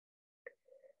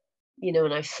 You know,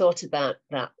 and I've thought about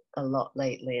that a lot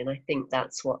lately, and I think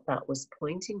that's what that was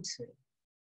pointing to,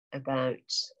 about,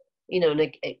 you know,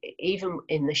 and even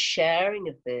in the sharing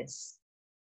of this,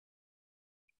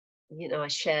 you know, I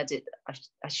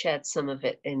shared some of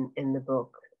it in the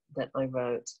book that I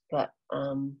wrote, but,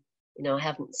 you know, I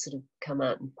haven't sort of come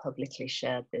out and publicly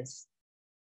shared this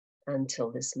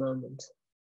until this moment.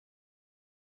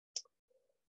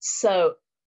 So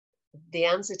the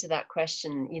answer to that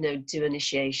question, you know, do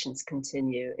initiations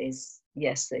continue, is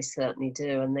yes, they certainly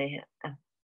do. And they have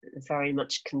very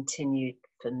much continued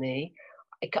for me.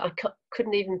 I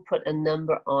couldn't even put a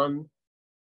number on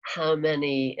how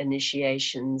many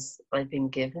initiations I've been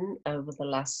given over the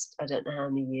last, I don't know how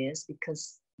many years,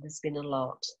 because there's been a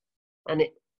lot. And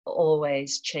it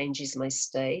always changes my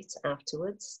state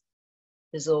afterwards.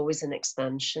 There's always an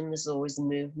expansion, there's always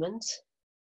movement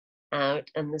out,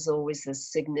 and there's always a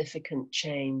significant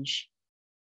change,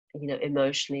 you know,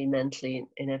 emotionally, mentally,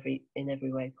 in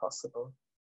every way possible.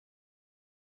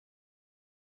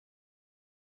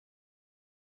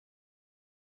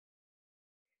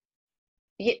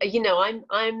 You know,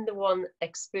 I'm the one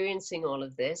experiencing all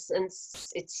of this, and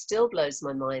it still blows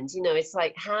my mind. You know, it's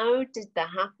like, how did that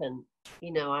happen?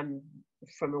 You know, I'm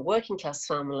from a working class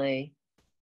family,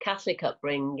 Catholic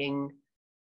upbringing.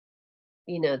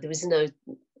 You know, there was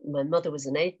my mother was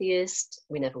an atheist.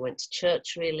 We never went to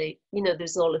church, really. You know,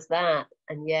 there's all of that.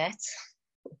 And yet,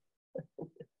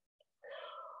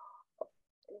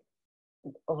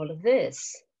 all of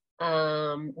this,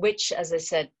 which, as I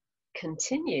said,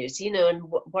 continues, you know, and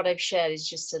what I've shared is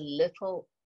just a little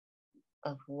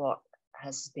of what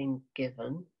has been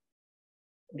given,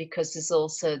 because there's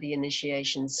also the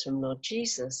initiations from Lord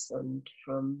Jesus and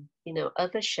from, you know,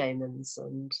 other shamans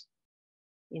and,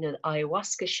 you know,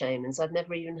 ayahuasca shamans. I'd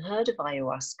never even heard of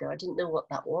ayahuasca. I didn't know what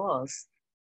that was.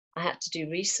 I had to do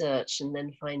research and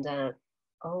then find out,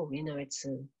 oh, you know, it's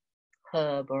a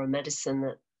herb or a medicine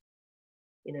that,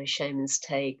 you know, shamans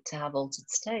take to have altered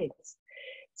states.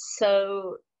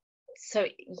 So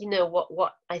you know,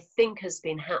 what I think has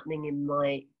been happening in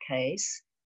my case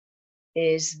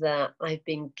is that I've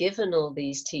been given all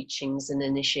these teachings and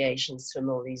initiations from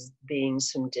all these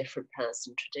beings from different paths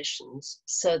and traditions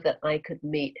so that I could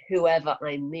meet whoever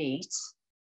I meet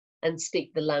and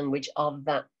speak the language of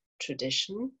that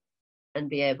tradition and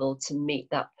be able to meet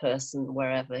that person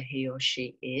wherever he or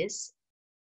she is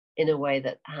in a way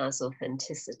that has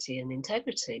authenticity and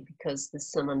integrity, because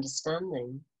there's some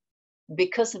understanding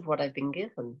because of what I've been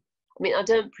given. I mean, I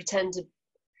don't pretend to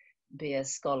be a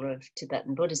scholar of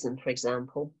Tibetan Buddhism, for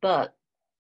example, but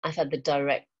I've had the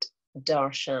direct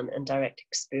darshan and direct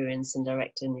experience and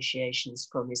direct initiations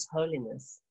from His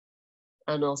Holiness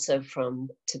and also from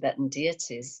Tibetan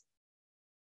deities.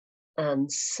 And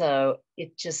so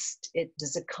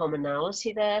there's a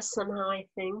commonality there somehow, I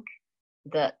think,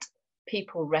 that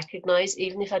people recognize,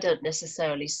 even if I don't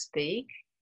necessarily speak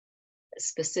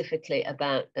specifically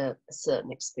about a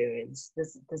certain experience.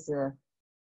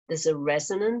 There's a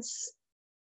resonance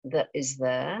that is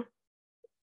there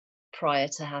prior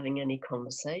to having any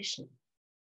conversation.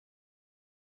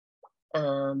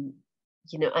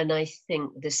 You know, and I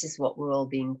think this is what we're all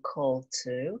being called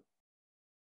to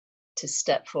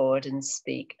step forward and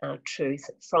speak our truth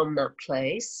from that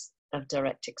place of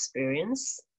direct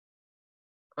experience,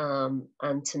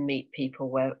 and to meet people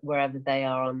wherever they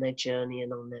are on their journey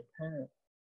and on their path.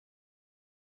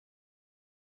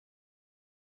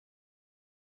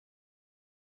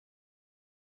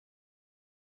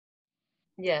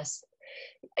 Yes,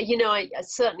 you know, I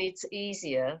certainly it's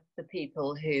easier for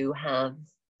people who have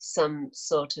some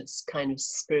sort of kind of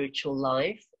spiritual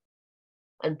life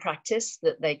and practice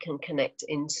that they can connect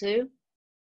into.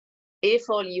 If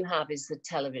all you have is the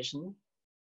television,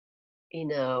 you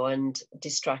know, and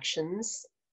distractions,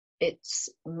 it's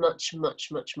much, much,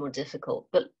 much more difficult.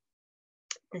 But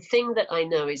the thing that I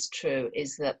know is true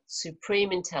is that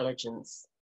supreme intelligence,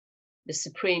 the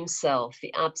supreme self,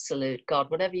 the absolute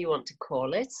God, whatever you want to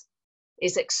call it,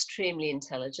 is extremely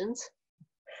intelligent,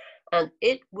 and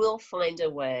it will find a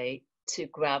way to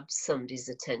grab somebody's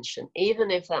attention,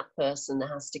 even if that person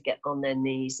has to get on their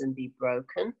knees and be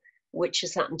broken, which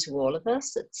has happened to all of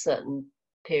us at certain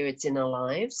periods in our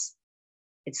lives.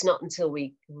 It's not until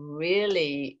we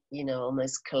really, you know,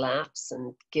 almost collapse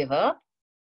and give up,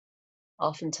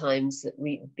 oftentimes, that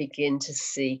we begin to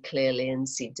see clearly and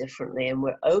see differently, and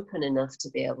we're open enough to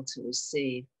be able to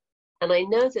receive. And I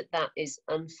know that that is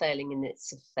unfailing in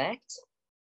its effect,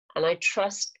 and I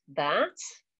trust that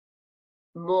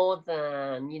more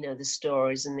than, you know, the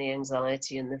stories and the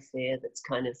anxiety and the fear that's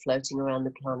kind of floating around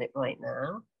the planet right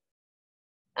now.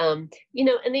 You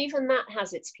know, and even that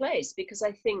has its place, because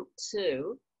I think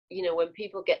too, you know, when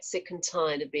people get sick and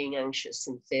tired of being anxious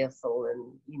and fearful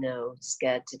and, you know,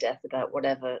 scared to death about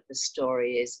whatever the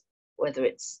story is, whether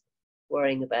it's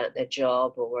worrying about their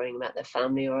job or worrying about their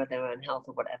family or their own health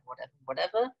or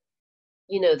whatever,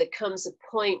 you know, there comes a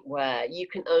point where you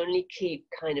can only keep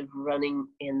kind of running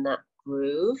in that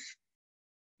groove,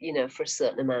 you know, for a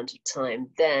certain amount of time.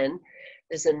 Then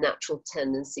there's a natural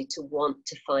tendency to want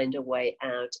to find a way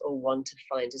out or want to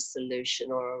find a solution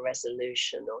or a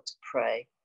resolution or to pray.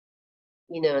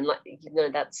 You know, and like, you know,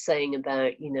 that saying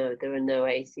about, you know, there are no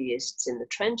atheists in the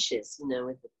trenches, you know,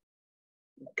 with the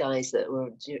guys that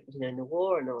were, you know, in the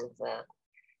war and all of that.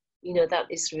 You know, that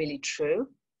is really true.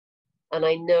 And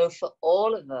I know for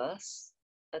all of us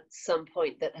at some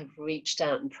point that have reached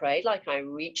out and prayed, like I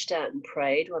reached out and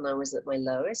prayed when I was at my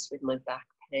lowest with my back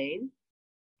pain.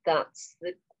 That's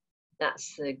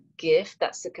the gift,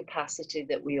 that's the capacity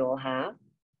that we all have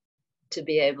to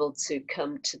be able to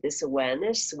come to this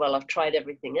awareness. Well, I've tried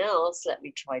everything else, let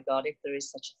me try God if there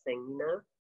is such a thing, you know.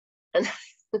 And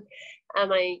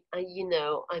and I you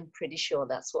know, I'm pretty sure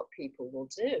that's what people will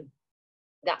do.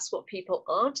 That's what people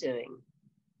are doing,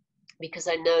 because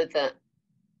I know that,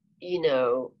 you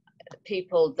know,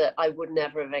 people that I would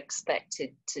never have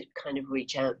expected to kind of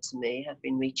reach out to me have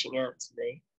been reaching out to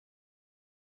me.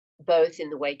 both in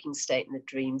the waking state and the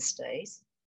dream state,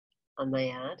 I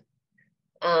may add.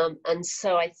 And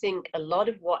so I think a lot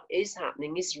of what is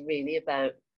happening is really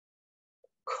about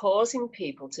causing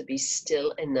people to be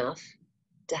still enough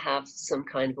to have some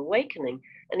kind of awakening.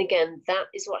 And again, that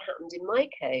is what happened in my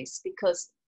case, because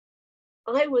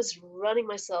I was running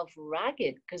myself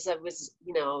ragged because I was,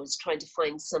 I was trying to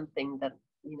find something that,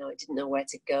 I didn't know where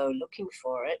to go looking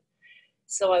for it.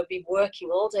 So I'd be working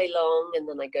all day long, and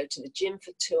then I go to the gym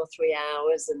for 2 or 3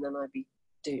 hours, and then I'd be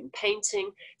doing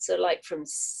painting. So like from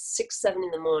 6, 7 in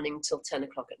the morning till 10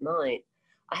 o'clock at night,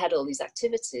 I had all these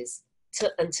activities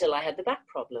until I had the back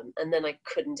problem. And then I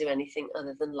couldn't do anything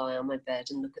other than lie on my bed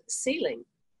and look at the ceiling.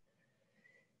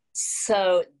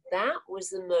 So that was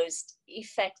the most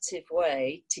effective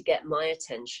way to get my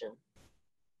attention.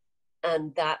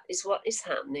 And that is what is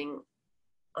happening,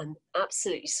 I'm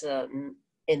absolutely certain,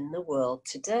 in the world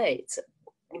today. It's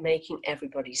making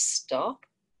everybody stop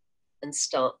and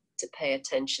start to pay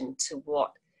attention to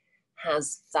what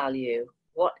has value,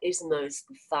 what is most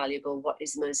valuable, what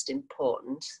is most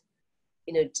important.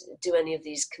 Do any of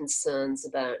these concerns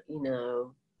about,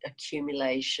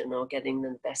 accumulation or getting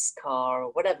the best car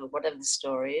or whatever the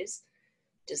story is,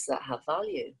 does that have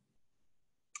value?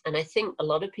 And I think a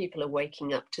lot of people are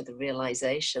waking up to the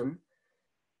realization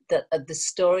that the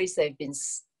stories they've been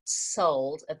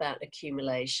sold about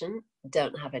accumulation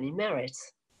don't have any merit.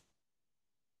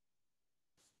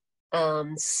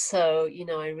 So,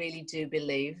 I really do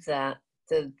believe that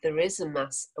there is a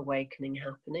mass awakening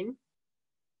happening.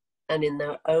 And in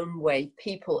their own way,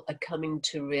 people are coming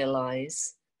to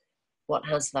realize what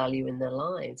has value in their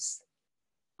lives.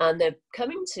 And they're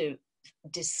coming to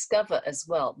discover as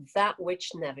well that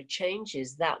which never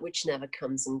changes, that which never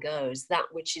comes and goes, that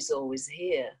which is always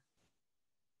here.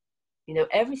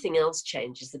 Everything else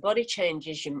changes. The body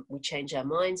changes, we change our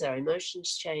minds, our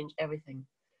emotions change, everything.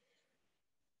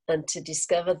 And to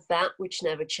discover that which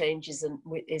never changes and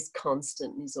is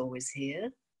constant and is always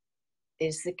here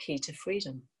is the key to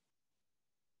freedom.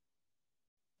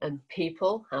 And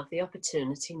people have the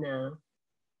opportunity now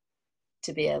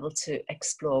to be able to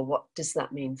explore what does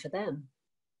that mean for them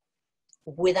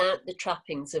without the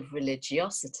trappings of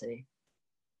religiosity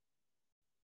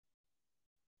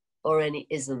or any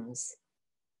isms,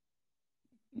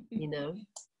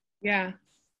 Yeah.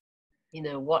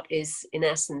 What is in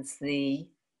essence the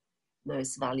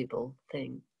most valuable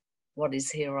thing? What is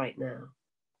here right now?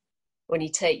 When you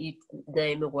take your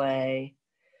name away,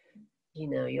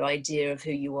 your idea of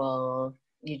who you are,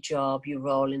 your job, your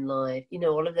role in life,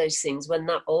 all of those things, when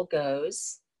that all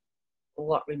goes,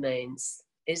 what remains?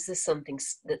 Is there something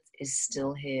that is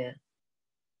still here?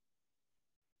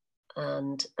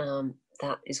 And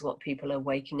that is what people are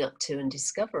waking up to and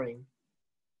discovering,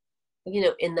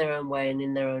 in their own way and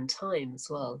in their own time as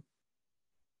well.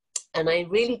 And I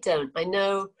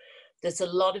know there's a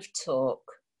lot of talk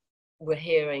we're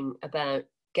hearing about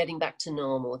getting back to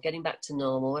normal. When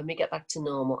we get back to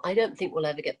normal, I don't think we'll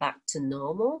ever get back to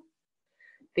normal,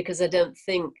 because I don't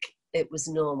think it was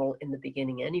normal in the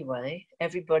beginning anyway.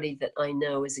 Everybody that I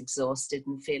know is exhausted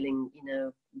and feeling,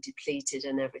 depleted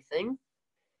and everything.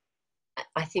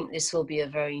 I think this will be a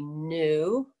very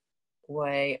new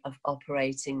way of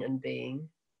operating and being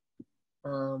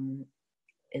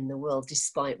in the world,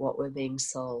 despite what we're being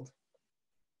sold.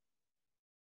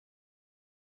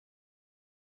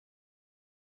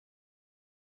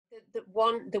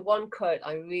 The one quote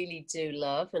I really do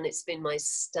love, and it's been my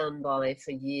standby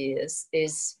for years,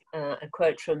 is a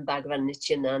quote from Bhagavan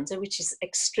Nityananda, which is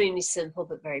extremely simple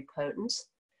but very potent.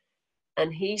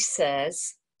 And he said,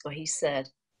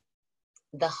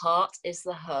 "The heart is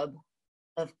the hub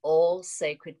of all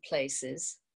sacred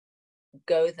places.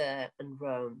 Go there and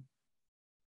roam."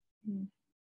 Mm.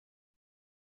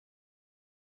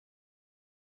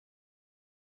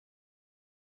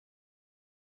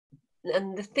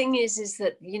 And the thing is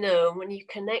that, when you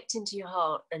connect into your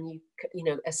heart and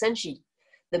essentially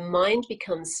the mind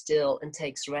becomes still and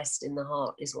takes rest in the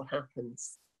heart is what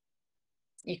happens.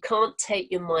 You can't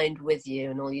take your mind with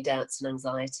you and all your doubts and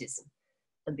anxieties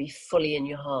and be fully in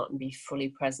your heart and be fully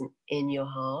present in your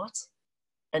heart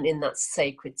and in that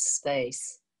sacred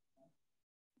space.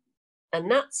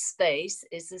 And that space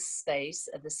is the space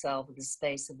of the self, the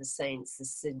space of the saints, the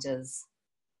siddhas,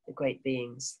 the great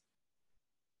beings.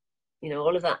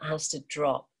 All of that has to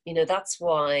drop. That's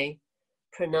why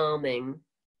pranaming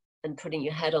and putting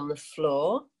your head on the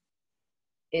floor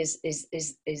is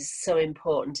so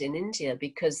important in India,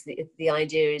 because the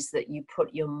idea is that you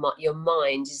put your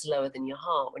mind is lower than your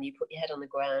heart. When you put your head on the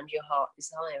ground, your heart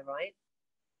is higher, right?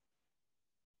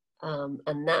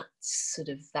 And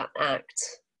that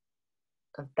act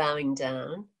of bowing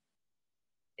down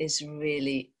is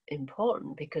really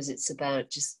important, because it's about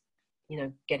just, you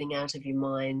know, getting out of your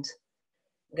mind,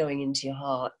 going into your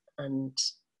heart, and,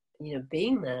 you know,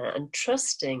 being there and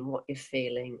trusting what you're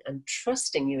feeling and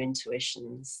trusting your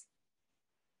intuitions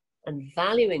and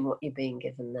valuing what you're being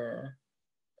given there,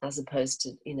 as opposed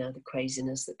to, you know, the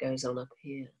craziness that goes on up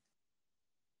here.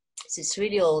 So it's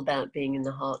really all about being in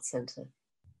the heart center.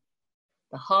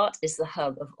 The heart is the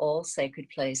hub of all sacred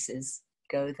places.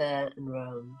 Go there and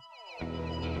roam.